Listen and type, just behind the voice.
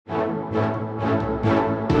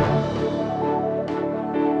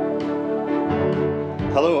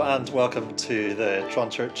and welcome to the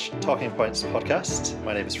Tron Church Talking Points podcast.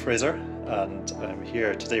 My name is Fraser, and I'm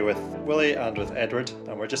here today with Willie and with Edward,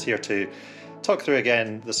 and we're just here to talk through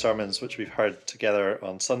again the sermons which we've heard together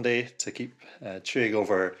on Sunday, to keep chewing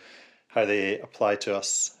over how they apply to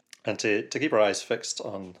us, and to keep our eyes fixed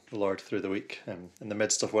on the Lord through the week in the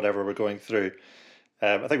midst of whatever we're going through.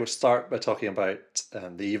 I think we'll start by talking about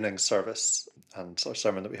the evening service and our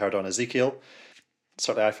sermon that we heard on Ezekiel.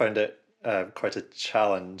 Certainly I found it quite a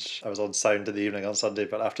challenge. I was on sound in the evening on Sunday,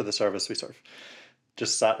 but after the service we sort of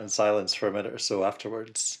just sat in silence for a minute or so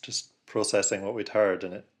afterwards, just processing what we'd heard,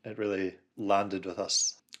 and it really landed with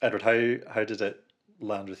us. Edward, how did it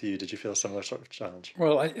land with you? Did you feel a similar sort of challenge?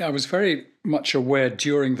 Well, I was very much aware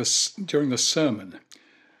during the sermon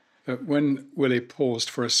that when Willie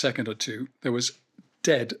paused for a second or two, there was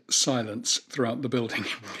dead silence throughout the building.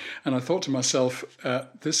 And I thought to myself,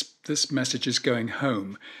 this message is going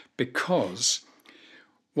home, because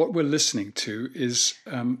what we're listening to is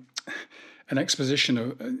an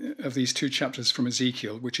exposition of these two chapters from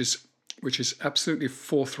Ezekiel, which is absolutely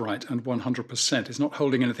forthright and 100%. It's not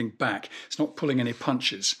holding anything back. It's not pulling any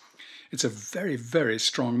punches. It's a very, very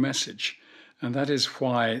strong message. And that is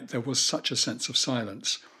why there was such a sense of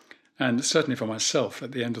silence. And certainly for myself,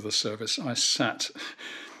 at the end of the service, I sat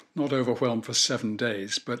not overwhelmed for 7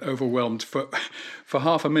 days, but overwhelmed for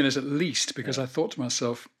half a minute at least, because I thought to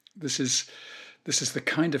myself, this is the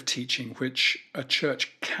kind of teaching which a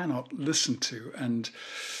church cannot listen to and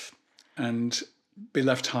be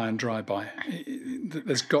left high and dry by.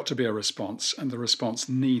 There's got to be a response, and the response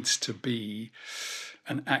needs to be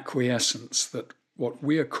an acquiescence that what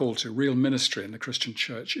we are called to, real ministry in the Christian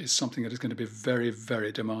church, is something that is going to be very,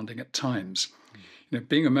 very demanding at times. You know,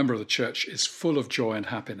 being a member of the church is full of joy and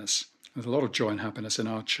happiness. There's a lot of joy and happiness in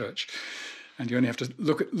our church. And you only have to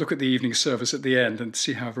look at the evening service at the end and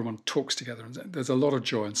see how everyone talks together. And there's a lot of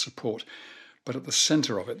joy and support. But at the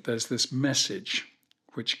centre of it, there's this message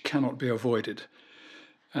which cannot be avoided.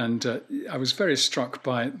 And I was very struck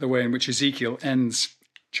by the way in which Ezekiel ends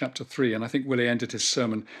chapter 3. And I think Willie ended his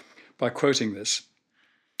sermon by quoting this.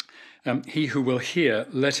 He who will hear,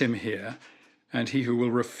 let him hear. And he who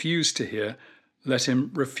will refuse to hear, let him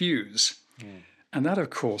refuse. And that, of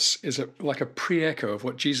course, is like a pre-echo of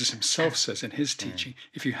what Jesus himself says in his teaching.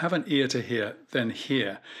 If you have an ear to hear, then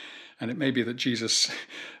hear. And it may be that Jesus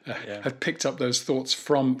had picked up those thoughts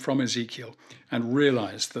from Ezekiel and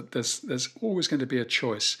realized that there's always going to be a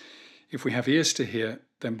choice. If we have ears to hear,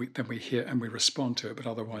 then we hear and we respond to it. But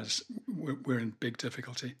otherwise, we're in big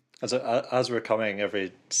difficulty. As we're coming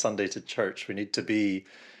every Sunday to church, we need to be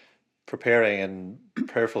preparing and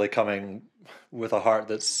prayerfully coming with a heart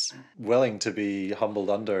that's willing to be humbled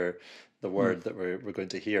under the word that we're going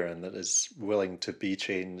to hear, and that is willing to be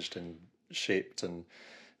changed and shaped. And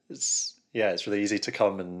it's really easy to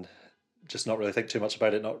come and just not really think too much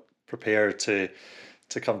about it, not prepare to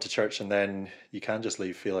come to church, and then you can just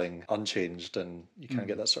leave feeling unchanged, and you can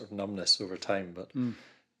get that sort of numbness over time. But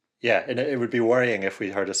and it would be worrying if we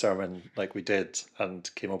heard a sermon like we did and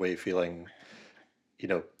came away feeling,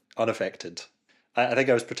 unaffected. I think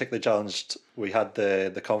I was particularly challenged. We had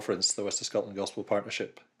the conference, the West of Scotland Gospel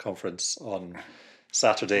Partnership conference on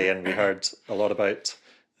Saturday, and we heard a lot about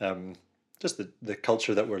just the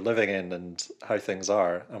culture that we're living in and how things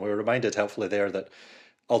are. And we were reminded helpfully there that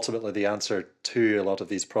ultimately the answer to a lot of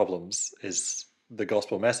these problems is the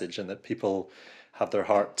gospel message, and that people have their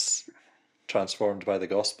hearts transformed by the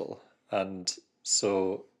gospel. And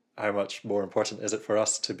so how much more important is it for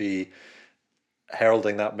us to be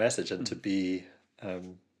heralding that message and to be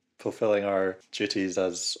fulfilling our duties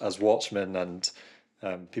as watchmen and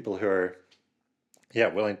people who are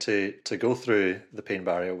willing to go through the pain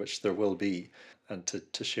barrier, which there will be, and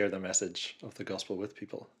to share the message of the gospel with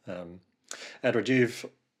people. Edward, you've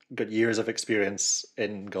got years of experience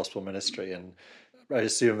in gospel ministry, and I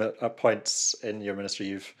assume that at points in your ministry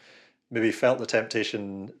you've maybe felt the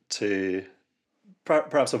temptation to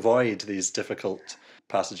perhaps avoid these difficult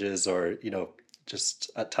passages, or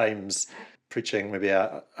just at times preaching maybe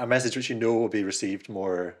a message which will be received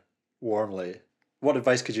more warmly. What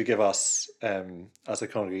advice could you give us as a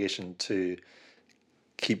congregation to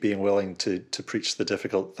keep being willing to preach the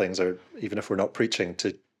difficult things, or even if we're not preaching,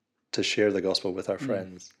 to share the gospel with our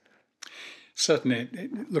friends? Certainly,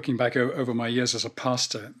 looking back over my years as a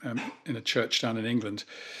pastor in a church down in England,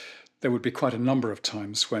 there would be quite a number of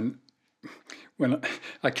times when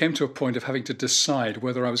I came to a point of having to decide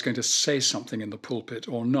whether I was going to say something in the pulpit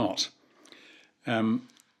or not,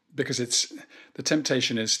 because the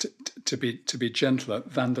temptation is to be gentler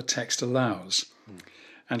than the text allows.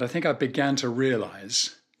 And I think I began to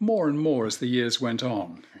realize more and more as the years went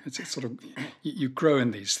on. It's sort of, you grow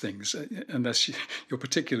in these things, unless you're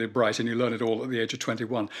particularly bright and you learn it all at the age of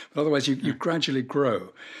 21. But otherwise, you gradually grow.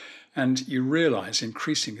 And you realize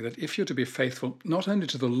increasingly that if you're to be faithful, not only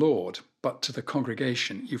to the Lord, but to the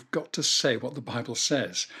congregation, you've got to say what the Bible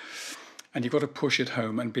says. And you've got to push it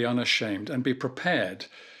home and be unashamed and be prepared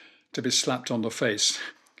to be slapped on the face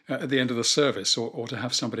at the end of the service, or to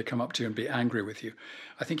have somebody come up to you and be angry with you.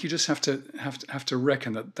 I think you just have to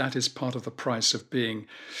reckon that is part of the price of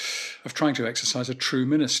trying to exercise a true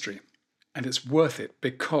ministry. And it's worth it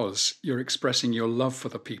because you're expressing your love for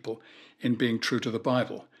the people in being true to the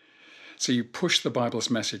Bible. So you push the Bible's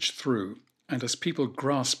message through, and as people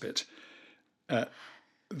grasp it,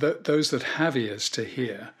 those that have ears to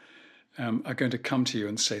hear are going to come to you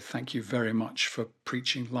and say, thank you very much for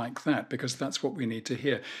preaching like that, because that's what we need to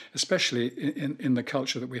hear, especially in the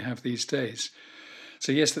culture that we have these days.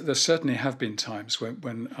 So yes, there certainly have been times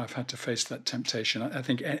when I've had to face that temptation. I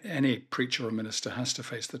think any preacher or minister has to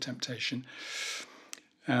face the temptation.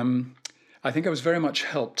 I think I was very much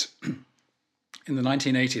helped in the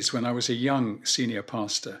 1980s when I was a young senior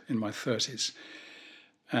pastor in my 30s.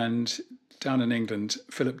 And down in England,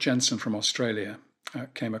 Philip Jensen from Australia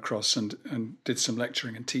came across and did some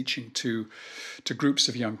lecturing and teaching to groups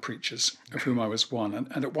of young preachers, of whom I was one.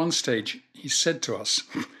 And at one stage, he said to us,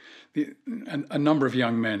 a number of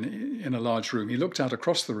young men in a large room, he looked out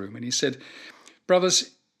across the room and he said,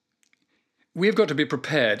 brothers, we've got to be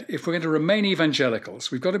prepared. If we're going to remain evangelicals,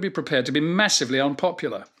 we've got to be prepared to be massively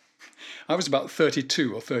unpopular. I was about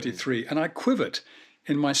 32 or 33, and I quivered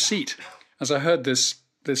in my seat as I heard this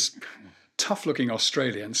tough-looking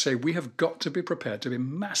Australian say, we have got to be prepared to be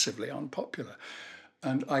massively unpopular.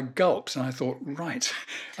 And I gulped, and I thought, right,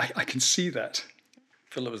 I can see that.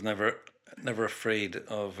 Philip was never afraid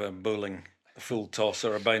of bowling a full toss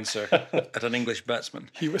or a bouncer at an English batsman.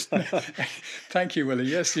 He was. Thank you, Willie.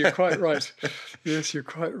 Yes, you're quite right. Yes, you're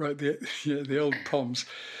quite right. The old Poms.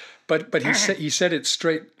 But he said it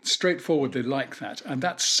straightforwardly like that, and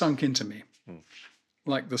that sunk into me,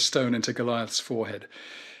 like the stone into Goliath's forehead.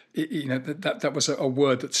 That was a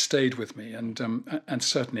word that stayed with me and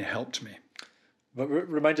certainly helped me. But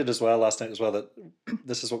reminded as well last night as well that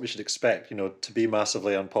this is what we should expect. To be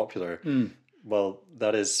massively unpopular. Well,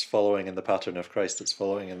 that is following in the pattern of Christ. It's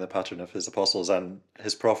following in the pattern of his apostles and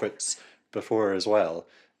his prophets before as well.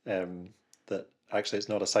 That actually it's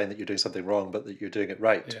not a sign that you're doing something wrong, but that you're doing it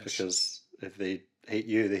right. Yes. Because if they hate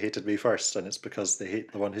you, they hated me first, and it's because they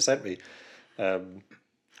hate the one who sent me.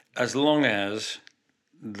 As long as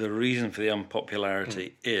the reason for the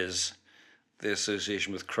unpopularity is the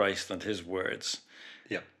association with Christ and his words,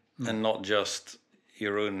 and not just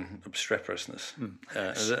your own obstreperousness.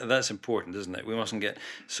 That's important, isn't it? We mustn't get...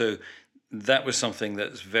 So that was something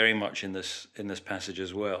that's very much in this passage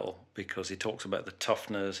as well, because he talks about the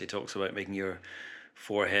toughness, he talks about making your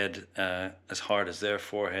forehead as hard as their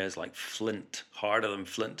foreheads, like flint, harder than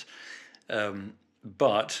flint.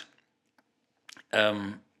 But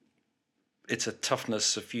it's a toughness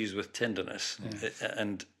suffused with tenderness,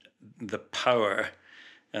 and the power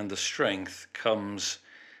and the strength comes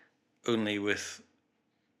only with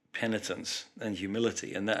penitence and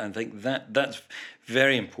humility, and I think that's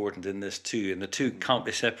very important in this too, and the two can't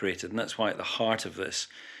be separated, and that's why at the heart of this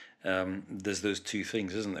there's those two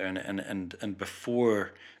things, isn't there? And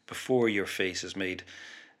before your face is made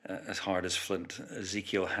as hard as flint,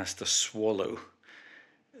 Ezekiel has to swallow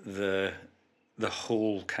the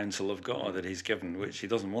whole counsel of God that he's given, which he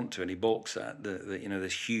doesn't want to, and he balks at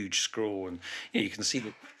this huge scroll, and you can see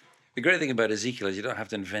that. The great thing about Ezekiel is you don't have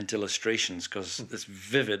to invent illustrations because it's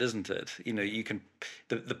vivid, isn't it? You can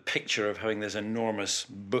the picture of having this enormous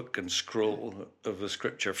book and scroll of the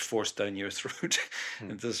scripture forced down your throat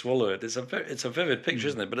and to swallow it. It's a vivid picture,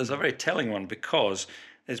 isn't it? But it's a very telling one because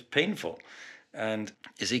it's painful. And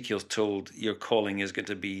Ezekiel's told your calling is going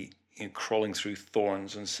to be crawling through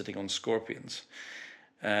thorns and sitting on scorpions,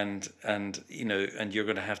 and you're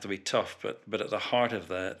going to have to be tough. But at the heart of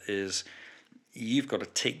that is, you've got to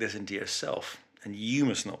take this into yourself, and you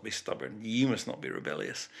must not be stubborn. You must not be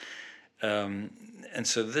rebellious. And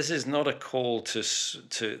so this is not a call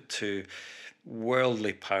to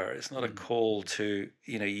worldly power. It's not a call to,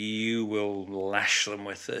 you will lash them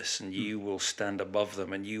with this, and you will stand above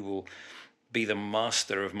them, and you will be the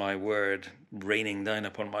master of my word raining down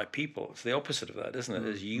upon my people. It's the opposite of that, isn't it?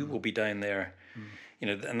 Is you will be down there.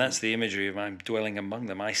 And that's the imagery of I'm dwelling among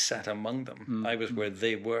them. I sat among them. I was where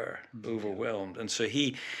they were, overwhelmed. And so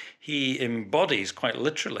he embodies quite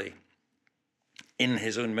literally in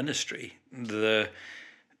his own ministry the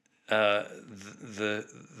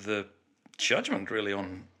judgment really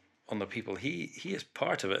on on the people. He is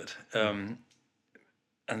part of it, and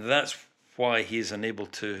that's why he is unable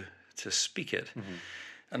to speak it.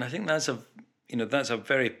 And I think that's a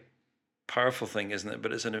very powerful thing, isn't it?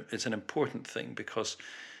 But it's an important thing, because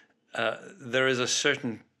there is a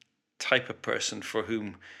certain type of person for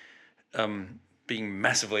whom being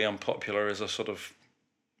massively unpopular is a sort of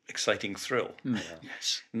exciting thrill.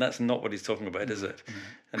 Yes. And that's not what he's talking about, is it?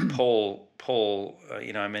 And Paul,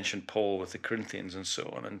 I mentioned Paul with the Corinthians and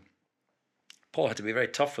so on, and Paul had to be very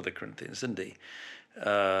tough for the Corinthians, didn't he?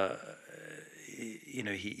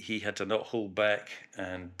 He had to not hold back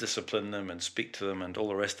and discipline them and speak to them and all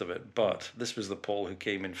the rest of it. But this was the Paul who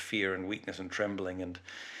came in fear and weakness and trembling and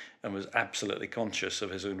was absolutely conscious of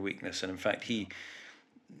his own weakness. And in fact, the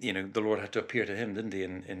Lord had to appear to him, didn't he,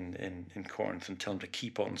 in Corinth, and tell him to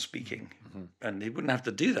keep on speaking. And he wouldn't have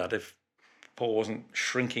to do that if Paul wasn't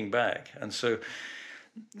shrinking back. And so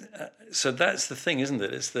that's the thing, isn't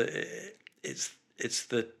it? It's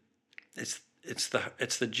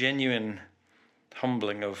the genuine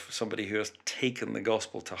humbling of somebody who has taken the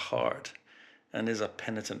gospel to heart and is a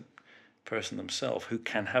penitent person themselves, who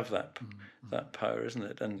can have that power, isn't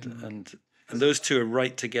it? And those two are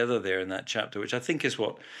right together there in that chapter, which I think is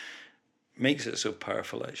what makes it so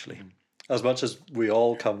powerful, actually. As much as we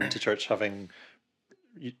all come to church having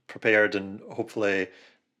prepared and hopefully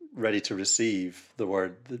ready to receive the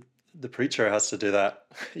word, the preacher has to do that,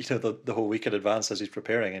 the whole week in advance as he's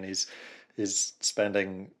preparing, and he's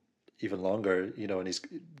spending even longer, and he's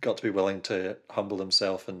got to be willing to humble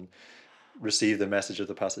himself and receive the message of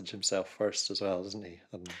the passage himself first as well, doesn't he?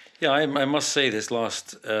 Yeah, I must say this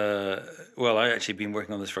last, I actually been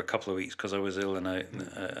working on this for a couple of weeks because I was ill and I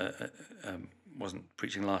wasn't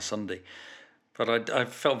preaching last Sunday. But I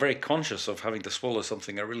felt very conscious of having to swallow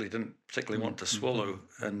something I really didn't particularly want to swallow,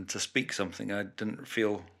 and to speak something I didn't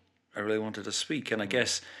feel I really wanted to speak. And I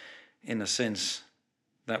guess, in a sense,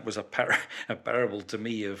 that was a parable to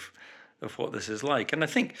me of what this is like. And I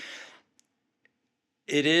think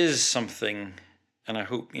it is something, and I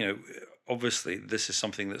hope, obviously this is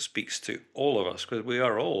something that speaks to all of us, because we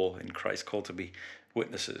are all in Christ called to be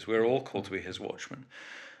witnesses. We're all called to be his watchmen.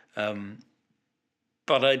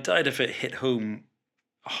 But I doubt if it hit home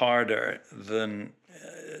harder than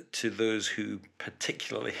to those who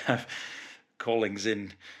particularly have callings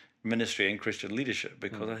in ministry and Christian leadership,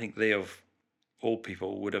 because I think they, of all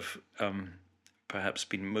people, would have perhaps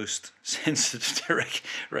been most sensitive to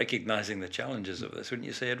recognizing the challenges of this, wouldn't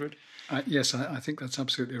you say, Edward? Yes, I think that's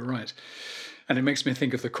absolutely right. And it makes me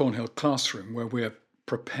think of the Cornhill classroom, where we're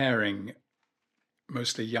preparing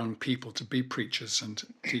mostly young people to be preachers and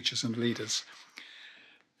teachers and leaders.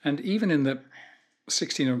 And even in the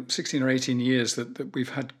 16 or 18 years that we've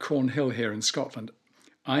had Cornhill here in Scotland,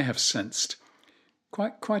 I have sensed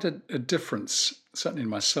quite a difference, certainly in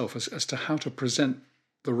myself, as to how to present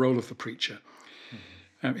the role of the preacher.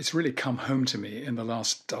 It's really come home to me in the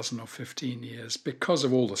last dozen or 15 years, because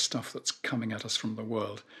of all the stuff that's coming at us from the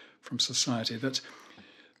world, from society, that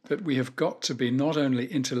we have got to be not only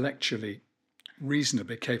intellectually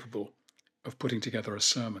reasonably capable of putting together a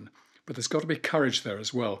sermon, but there's got to be courage there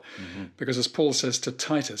as well. Because as Paul says to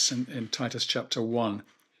Titus in Titus chapter 1,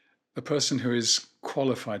 the person who is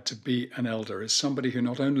qualified to be an elder is somebody who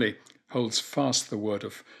not only holds fast the word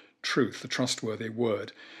of truth, the trustworthy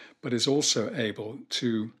word, but is also able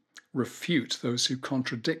to refute those who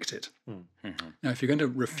contradict it. Now, if you're going to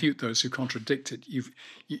refute those who contradict it,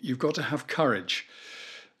 you've got to have courage.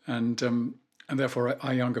 And therefore,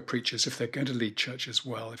 our younger preachers, if they're going to lead churches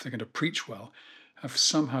well, if they're going to preach well, have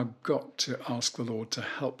somehow got to ask the Lord to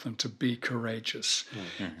help them to be courageous.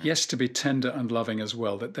 Yes, to be tender and loving as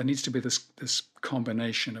well. That there needs to be this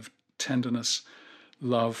combination of tenderness,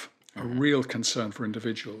 love, a real concern for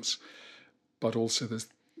individuals, but also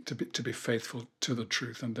to be faithful to the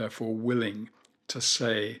truth, and therefore willing to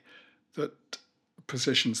say that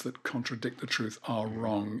positions that contradict the truth are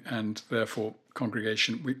wrong, and therefore,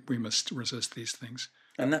 congregation, we must resist these things.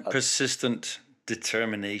 And that persistent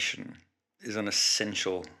determination is an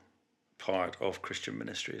essential part of Christian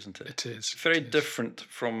ministry, isn't it? It is. Very different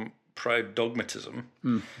from proud dogmatism.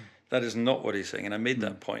 That is not what he's saying, and I made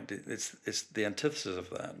that point. It's the antithesis of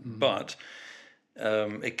that. But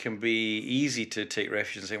it can be easy to take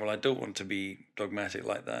refuge and say, well, I don't want to be dogmatic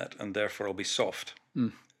like that, and therefore I'll be soft.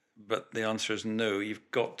 But the answer is no. You've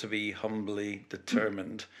got to be humbly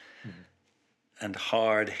determined and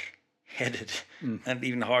hard-headed and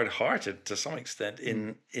even hard-hearted to some extent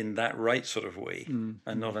in that right sort of way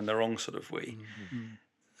and not in the wrong sort of way.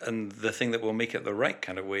 And the thing that will make it the right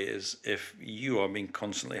kind of way is if you are being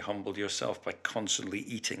constantly humbled yourself by constantly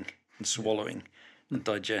eating and swallowing and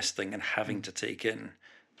digesting and having to take in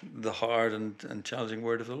the hard and challenging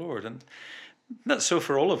word of the Lord. And that's so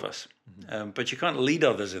for all of us. But you can't lead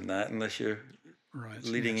others in that unless you're Right.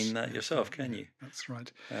 leading yes, in that yes, yourself, can you? That's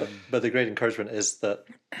right. But the great encouragement is that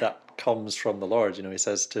that comes from the Lord. He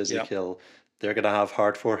says to Ezekiel, they're going to have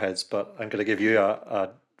hard foreheads, but I'm going to give you a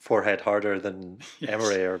forehead harder than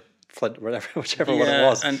Emery or Flint, whatever, whichever one it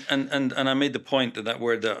was. And I made the point that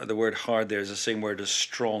word, the word hard there is the same word as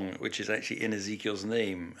strong, which is actually in Ezekiel's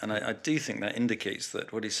name. And I do think that indicates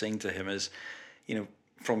that what he's saying to him is,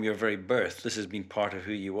 from your very birth, this has been part of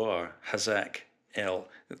who you are. Hazak El,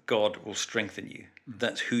 that God will strengthen you.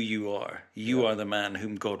 That's who you are. You are the man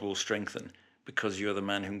whom God will strengthen because you're the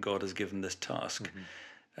man whom God has given this task.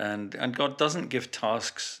 And God doesn't give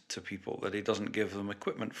tasks to people that he doesn't give them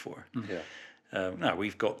equipment for. Now,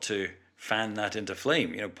 we've got to fan that into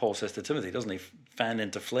flame. Paul says to Timothy, doesn't he? Fan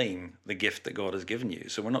into flame the gift that God has given you.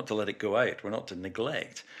 So we're not to let it go out. We're not to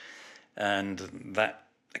neglect. And that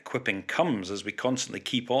equipping comes as we constantly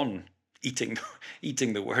keep on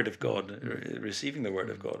eating the word of God, receiving the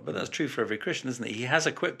word of God. But that's true for every Christian, isn't it? He has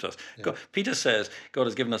equipped us. Peter says God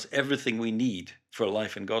has given us everything we need for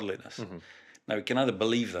life and godliness. Now, we can either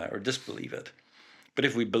believe that or disbelieve it. But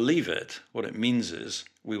if we believe it, what it means is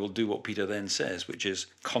we will do what Peter then says, which is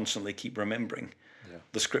constantly keep remembering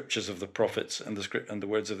the scriptures of the prophets and the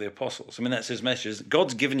words of the apostles. I mean, that's his message.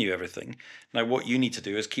 God's given you everything. Now, what you need to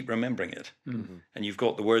do is keep remembering it. And you've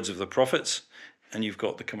got the words of the prophets, and you've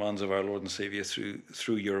got the commands of our Lord and Savior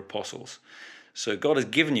through your apostles. So God has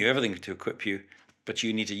given you everything to equip you, but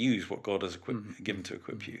you need to use what God has given to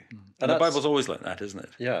equip you. And the Bible's always like that, isn't it?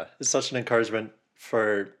 Yeah, it's such an encouragement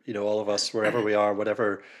for all of us, wherever we are,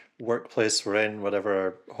 whatever workplace we're in, whatever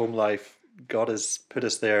our home life. God has put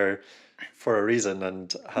us there for a reason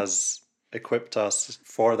and has equipped us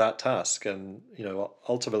for that task. And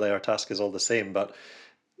ultimately our task is all the same, but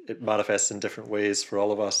it manifests in different ways for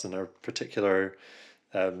all of us in our particular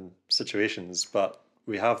situations. But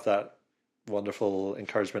we have that wonderful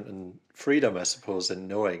encouragement and freedom, I suppose, in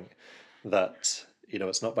knowing that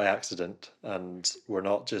it's not by accident and we're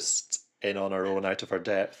not just in on our own out of our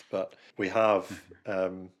depth, but we have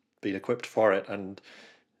been equipped for it. And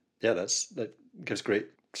that gives great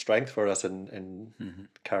strength for us in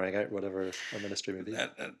carrying out whatever our ministry may be.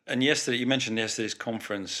 And yesterday, you mentioned yesterday's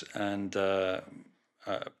conference, and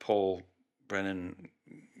Paul Brennan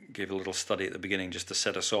gave a little study at the beginning just to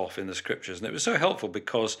set us off in the scriptures. And it was so helpful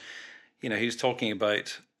because, he was talking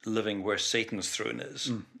about living where Satan's throne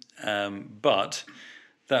is. But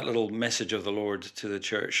that little message of the Lord to the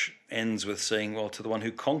church ends with saying, well, to the one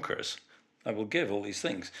who conquers, I will give all these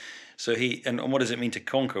things. So and what does it mean to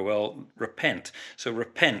conquer? Well, repent. So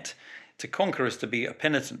repent. To conquer is to be a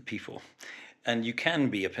penitent people. And you can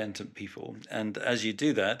be a penitent people. And as you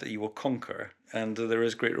do that, you will conquer. And there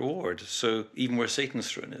is great reward. So even where Satan's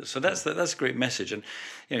throne is. So that's a great message. And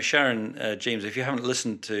Sharon, James, if you haven't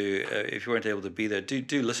listened to, if you weren't able to be there,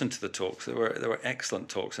 do listen to the talks. There were excellent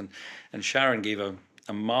talks. And Sharon gave a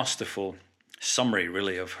masterful summary,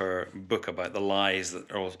 really, of her book about the lies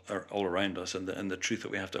that are all around us and the truth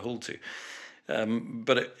that we have to hold to.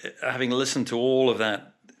 But having listened to all of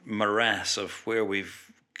that morass of where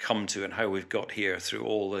we've come to and how we've got here through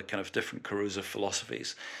all the kind of different corrosive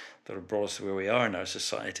philosophies that have brought us to where we are in our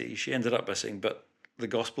society, she ended up by saying, but the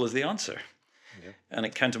gospel is the answer. Yeah. And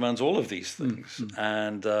it countermands all of these things.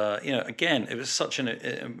 And, again, it was such an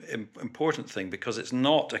important thing because it's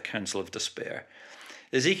not a counsel of despair.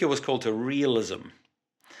 Ezekiel was called to realism,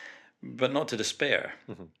 but not to despair.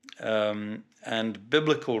 And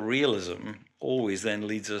biblical realism always then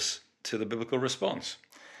leads us to the biblical response,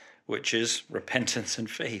 which is repentance and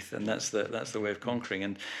faith, and that's the way of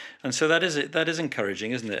conquering. And so that is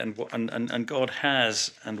encouraging, isn't it? And God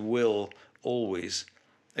has and will always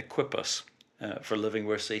equip us for living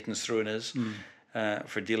where Satan's throne is,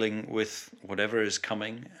 for dealing with whatever is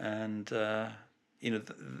coming, and the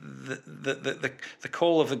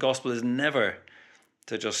call of the gospel is never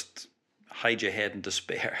to just hide your head in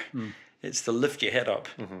despair. It's to lift your head up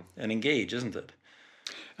and engage, isn't it?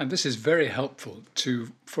 And this is very helpful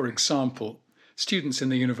to, for example, students in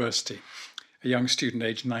the university. A young student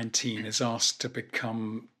aged 19 is asked to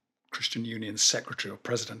become Christian Union secretary or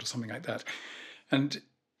president or something like that. And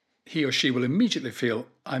he or she will immediately feel,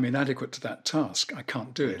 I'm inadequate to that task. I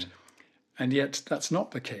can't do it. And yet that's not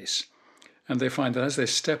the case. And they find that as they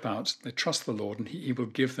step out, they trust the Lord, and He will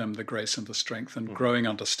give them the grace and the strength and growing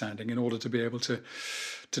understanding in order to be able to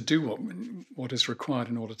do what is required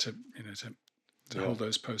in order to hold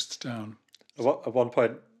those posts down. At one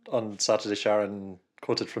point on Saturday, Sharon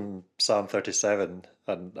quoted from Psalm 37,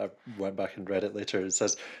 and I went back and read it later. It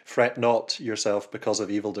says, "Fret not yourself because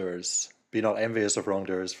of evildoers, Be not envious of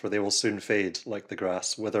wrongdoers, for they will soon fade like the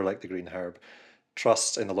grass, wither like the green herb.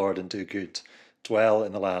 Trust in the Lord and do good. Dwell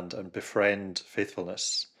in the land and befriend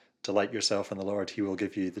faithfulness. Delight yourself in the Lord. He will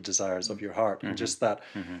give you the desires of your heart. And just that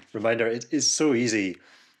reminder, it is so easy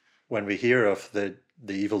when we hear of the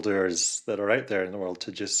evildoers that are out there in the world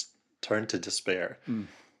to just turn to despair.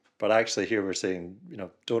 But actually here we're saying,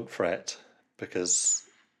 don't fret, because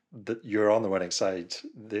you're on the winning side.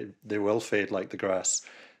 They will fade like the grass.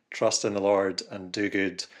 Trust in the Lord and do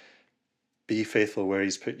good. Be faithful where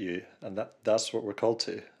he's put you. And that's what we're called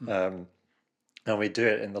to. And we do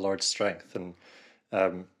it in the Lord's strength. And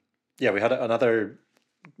we had another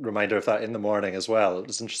reminder of that in the morning as well. It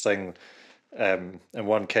was interesting in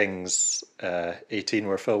 1 Kings 18,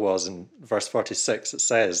 where Phil was, in verse 46, it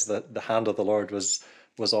says that the hand of the Lord was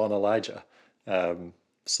on Elijah.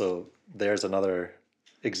 So there's another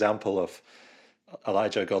example of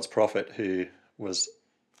Elijah, God's prophet, who was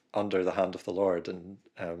under the hand of the Lord and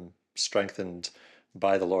strengthened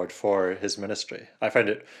by the Lord for his ministry. I found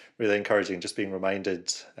it really encouraging just being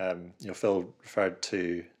reminded, Phil referred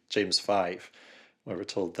to James 5, where we're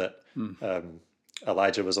told that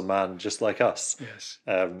Elijah was a man just like us. Yes.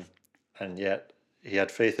 And yet he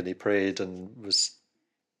had faith and he prayed, and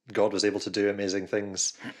God was able to do amazing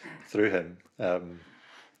things through him.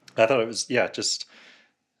 I thought it was, just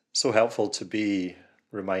so helpful to be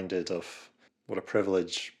reminded of what a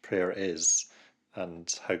privilege prayer is,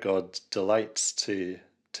 and how God delights to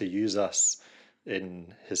use us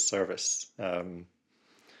in his service.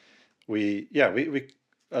 We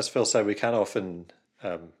as Phil said, we can often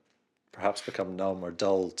perhaps become numb or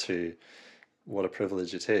dull to what a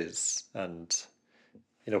privilege it is. And,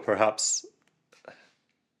 perhaps,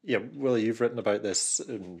 Willie, you've written about this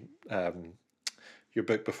in your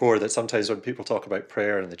book before, that sometimes when people talk about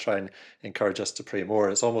prayer and they try and encourage us to pray more,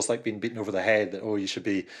 it's almost like being beaten over the head that, you should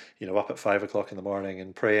be, up at 5 o'clock in the morning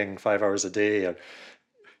and praying 5 hours a day.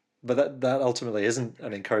 But that ultimately isn't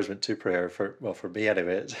an encouragement to prayer. For me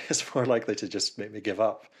anyway, it's more likely to just make me give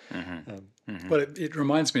up. Well, it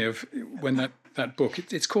reminds me of when that book,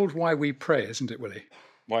 it's called Why We Pray, isn't it, Willie?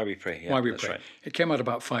 Why We Pray, yeah. Why We that's Pray. right. It came out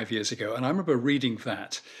about 5 years ago, and I remember reading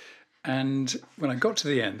that. And when I got to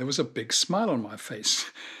the end, there was a big smile on my face,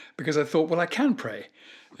 because I thought, well, I can pray.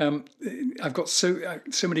 I've got so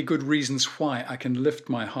many good reasons why I can lift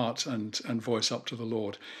my heart and voice up to the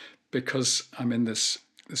Lord, because I'm in this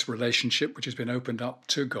relationship which has been opened up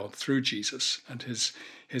to God through Jesus and his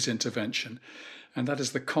intervention. And that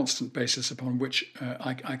is the constant basis upon which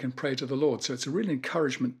I can pray to the Lord. So it's a real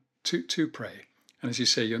encouragement to pray. And as you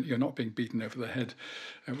say, you're not being beaten over the head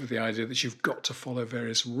with the idea that you've got to follow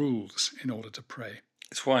various rules in order to pray.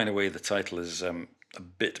 It's why, in a way, the title is a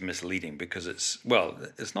bit misleading, because it's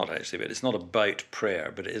not actually, but it's not about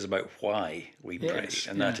prayer, but it is about why we pray. Yes,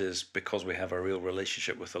 and that is because we have a real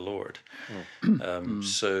relationship with the Lord.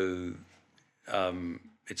 So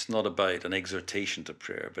it's not about an exhortation to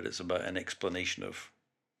prayer, but it's about an explanation of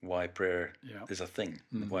why prayer is a thing,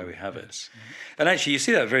 why we have it. Yes. And actually, you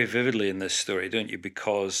see that very vividly in this story, don't you?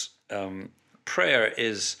 Because prayer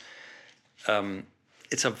is,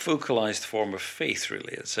 it's a vocalized form of faith,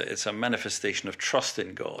 really. It's a manifestation of trust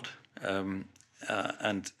in God. And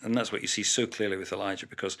that's what you see so clearly with Elijah,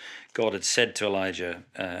 because God had said to Elijah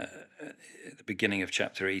at the beginning of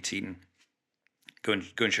chapter 18, go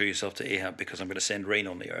and show yourself to Ahab, because I'm going to send rain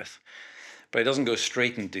on the earth. But he doesn't go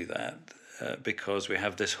straight and do that. Because we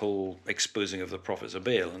have this whole exposing of the prophets of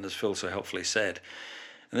Baal, and as Phil so helpfully said,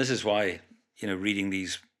 and this is why reading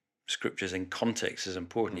these scriptures in context is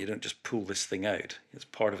important. You don't just pull this thing out; it's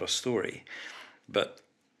part of a story. But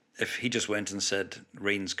if he just went and said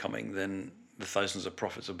rain's coming, then the thousands of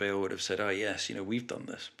prophets of Baal would have said, "Oh yes, we've done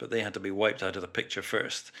this," but they had to be wiped out of the picture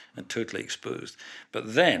first and totally exposed.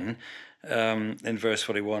 But then, in verse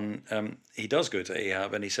 41, he does go to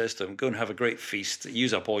Ahab and he says to him, "Go and have a great feast,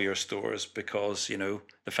 use up all your stores, because the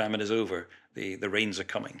famine is over, the rains are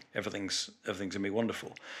coming, everything's gonna be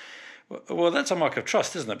wonderful." Well, that's a mark of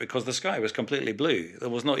trust, isn't it? Because the sky was completely blue. There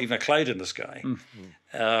was not even a cloud in the sky.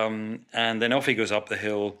 And then off he goes up the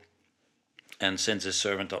hill and sends his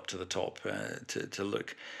servant up to the top to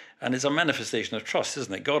look. And it's a manifestation of trust,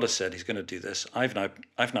 isn't it? God has said he's going to do this. I've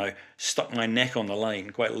now stuck my neck on the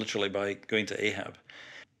line, quite literally, by going to Ahab.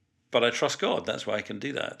 But I trust God. That's why I can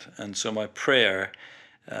do that. And so my prayer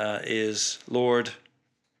is, Lord,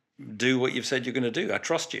 do what you've said you're going to do. I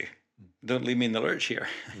trust you. Don't leave me in the lurch here.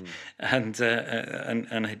 And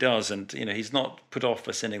he does. And he's not put off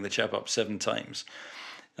by sending the chap up 7 times.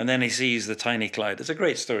 And then he sees the tiny cloud. It's a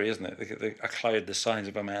great story, isn't it? A cloud the size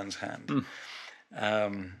of a man's hand.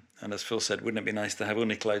 And as Phil said, wouldn't it be nice to have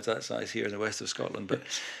only clouds that size here in the west of Scotland?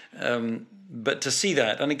 But to see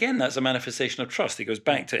that, and again, that's a manifestation of trust. He goes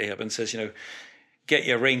back to Ahab and says, get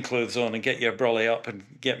your rain clothes on and get your brolly up and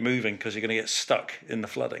get moving because you're going to get stuck in the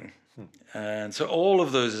flooding. And so all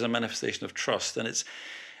of those is a manifestation of trust,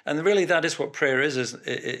 and really that is what prayer is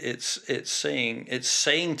it's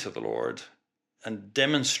saying to the Lord and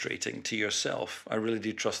demonstrating to yourself, I really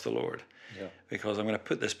do trust the Lord, because I'm going to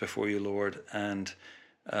put this before you, Lord, and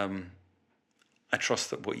I trust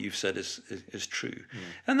that what you've said is true.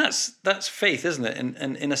 And that's faith, isn't it?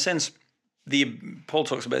 And in a sense, Paul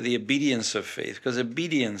talks about the obedience of faith, because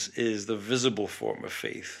obedience is the visible form of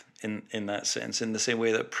faith in that sense, in the same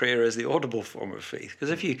way that prayer is the audible form of faith.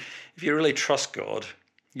 Because if you really trust God,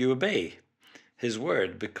 you obey his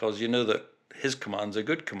word, because you know that his commands are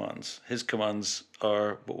good commands. His commands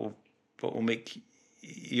are what will make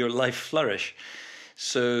your life flourish.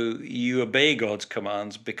 So you obey God's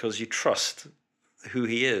commands because you trust who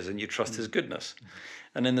he is and you trust his goodness.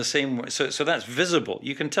 And in the same way, so that's visible.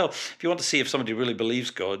 You can tell, if you want to see if somebody really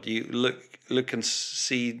believes God, you look and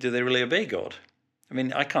see, do they really obey God? I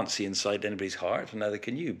mean, I can't see inside anybody's heart, and neither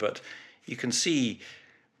can you, but you can see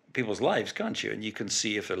people's lives, can't you? And you can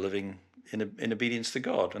see if they're living in obedience to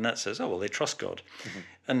God. And that says, oh, well, they trust God.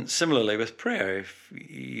 And similarly with prayer, if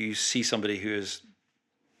you see somebody who is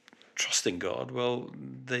trusting God, well,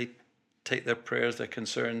 they take their prayers, their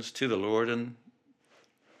concerns to the Lord and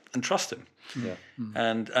trust him.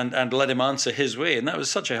 And let him answer his way. And that was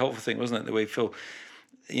such a helpful thing, wasn't it? The way Phil,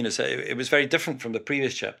 said it was very different from the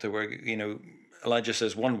previous chapter where, Elijah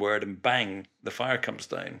says one word and bang, the fire comes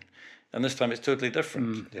down. And this time it's totally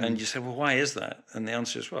different. And you say, well, why is that? And the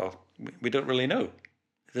answer is, well, we don't really know.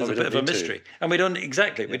 There's a bit of a mystery. And we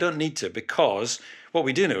don't need to, because what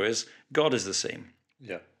we do know is God is the same.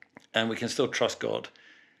 Yeah. And we can still trust God.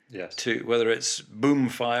 Yes. To whether it's boom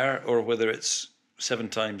fire or whether it's 7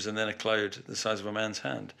 times and then a cloud the size of a man's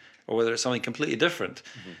hand, or whether it's something completely different.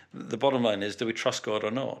 The bottom line is, do we trust God or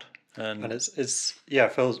not? And it's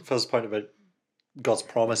Phil's point about God's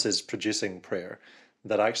promises producing prayer,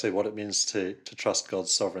 that actually what it means to trust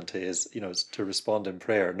God's sovereignty is, is to respond in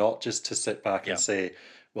prayer, not just to sit back and say,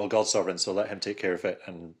 well, God's sovereign, so let him take care of it,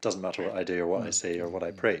 and it doesn't matter what I do or what I say or what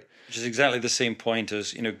I pray. Which is exactly the same point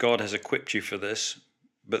as, God has equipped you for this,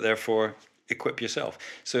 but therefore equip yourself.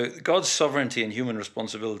 So God's sovereignty and human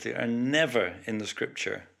responsibility are never in the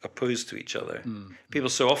scripture opposed to each other. People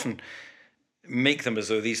so often make them as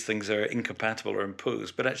though these things are incompatible or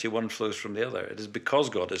imposed, but actually one flows from the other. It is because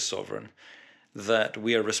God is sovereign that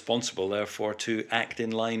we are responsible, therefore, to act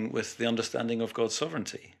in line with the understanding of God's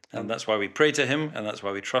sovereignty. And that's why we pray to him, and that's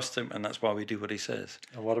why we trust him, and that's why we do what he says.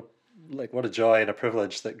 And what a joy and a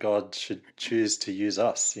privilege that God should choose to use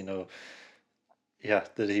us,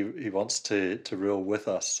 that he wants to rule with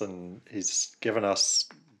us, and he's given us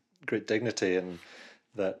great dignity, and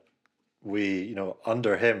that we,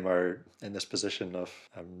 under him are in this position of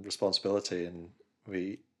responsibility, and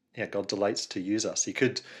God delights to use us. He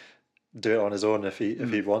could do it on his own if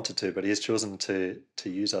he wanted to, but he has chosen to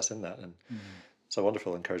use us in that, and it's a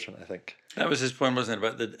wonderful encouragement, I think. That was his point, wasn't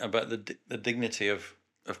it, about the dignity of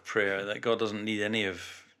prayer, that God doesn't need any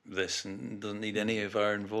of this and doesn't need any of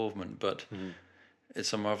our involvement, but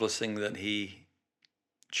it's a marvelous thing that he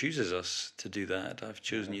chooses us to do that. I've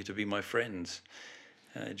chosen you to be my friends,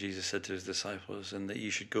 Jesus said to his disciples, and that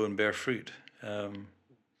you should go and bear fruit. And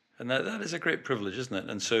that is a great privilege, isn't it?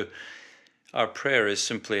 And so our prayer is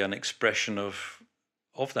simply an expression of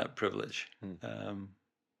that privilege.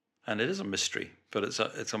 And it is a mystery, but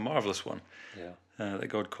it's a marvelous one that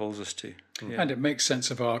God calls us to. And it makes sense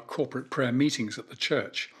of our corporate prayer meetings at the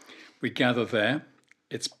church. We gather there.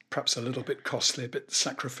 It's perhaps a little bit costly, a bit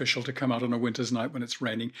sacrificial to come out on a winter's night when it's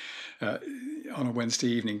raining on a Wednesday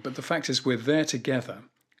evening. But the fact is, we're there together,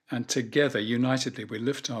 and together, unitedly, we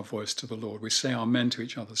lift our voice to the Lord. We say amen to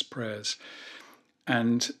each other's prayers,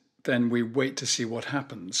 and then we wait to see what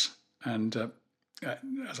happens. And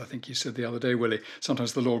as I think you said the other day, Willie,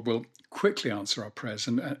 sometimes the Lord will quickly answer our prayers,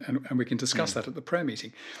 and we can discuss that at the prayer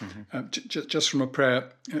meeting, just from a prayer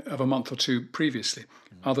of a month or two previously.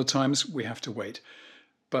 Other times we have to wait.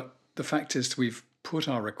 But the fact is, we've put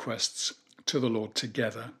our requests to the Lord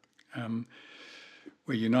together.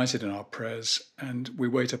 We're united in our prayers, and we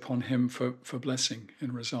wait upon him for blessing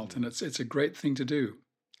in result. And it's a great thing to do.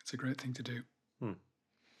 It's a great thing to do. Well,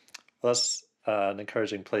 that's an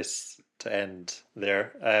encouraging place to end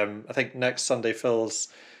there. I think next Sunday, Phil's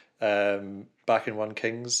back in 1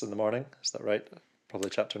 Kings in the morning. Is that right? Probably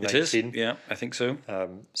chapter 19. It is, yeah, I think so.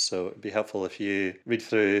 So it'd be helpful if you read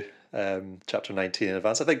through chapter 19 in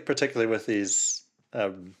advance. I think particularly with these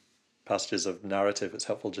passages of narrative, it's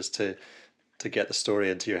helpful just to get the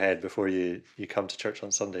story into your head before you come to church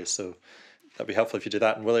on Sunday. So that'd be helpful if you do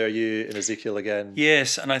that. And Willie, are you in Ezekiel again?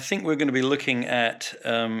 Yes, and I think we're going to be looking at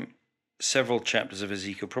several chapters of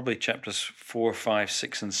Ezekiel, probably chapters 4, 5,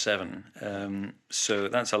 6, and 7. So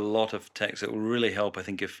that's a lot of text that will really help. I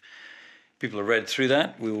think if people have read through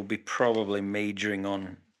that, we will be probably majoring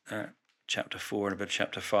on chapter 4 and a bit of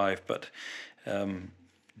chapter 5, but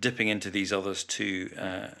dipping into these others too.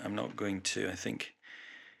 I'm not going to, I think,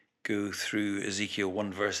 go through Ezekiel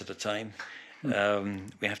one verse at a time.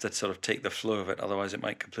 We have to sort of take the flow of it, otherwise it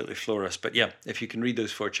might completely floor us. But yeah, if you can read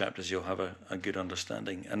those 4 chapters, you'll have a good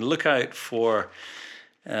understanding. And look out for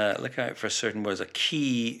certain words. A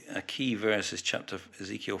key verse is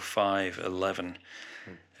Ezekiel 5:11,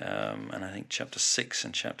 and I think chapter 6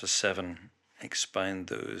 and chapter 7 expound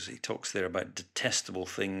those. He talks there about detestable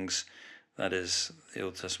things, that is the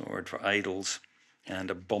Old Testament word for idols,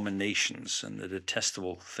 and abominations. And the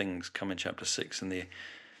detestable things come in chapter 6, and the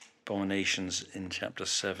abominations in chapter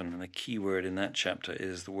 7. And the key word in that chapter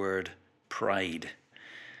is the word pride,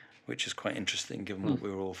 which is quite interesting given what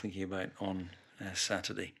we were all thinking about on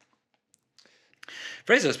Saturday.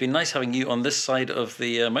 Fraser, it's been nice having you on this side of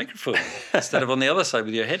the microphone instead of on the other side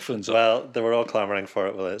with your headphones on. Well, they were all clamouring for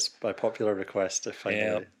it. Well, it's by popular request.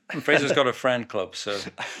 Finally. Yeah. Fraser's got a friend club, so.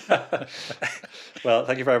 Well,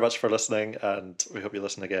 thank you very much for listening, and we hope you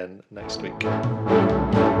listen again next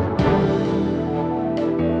week.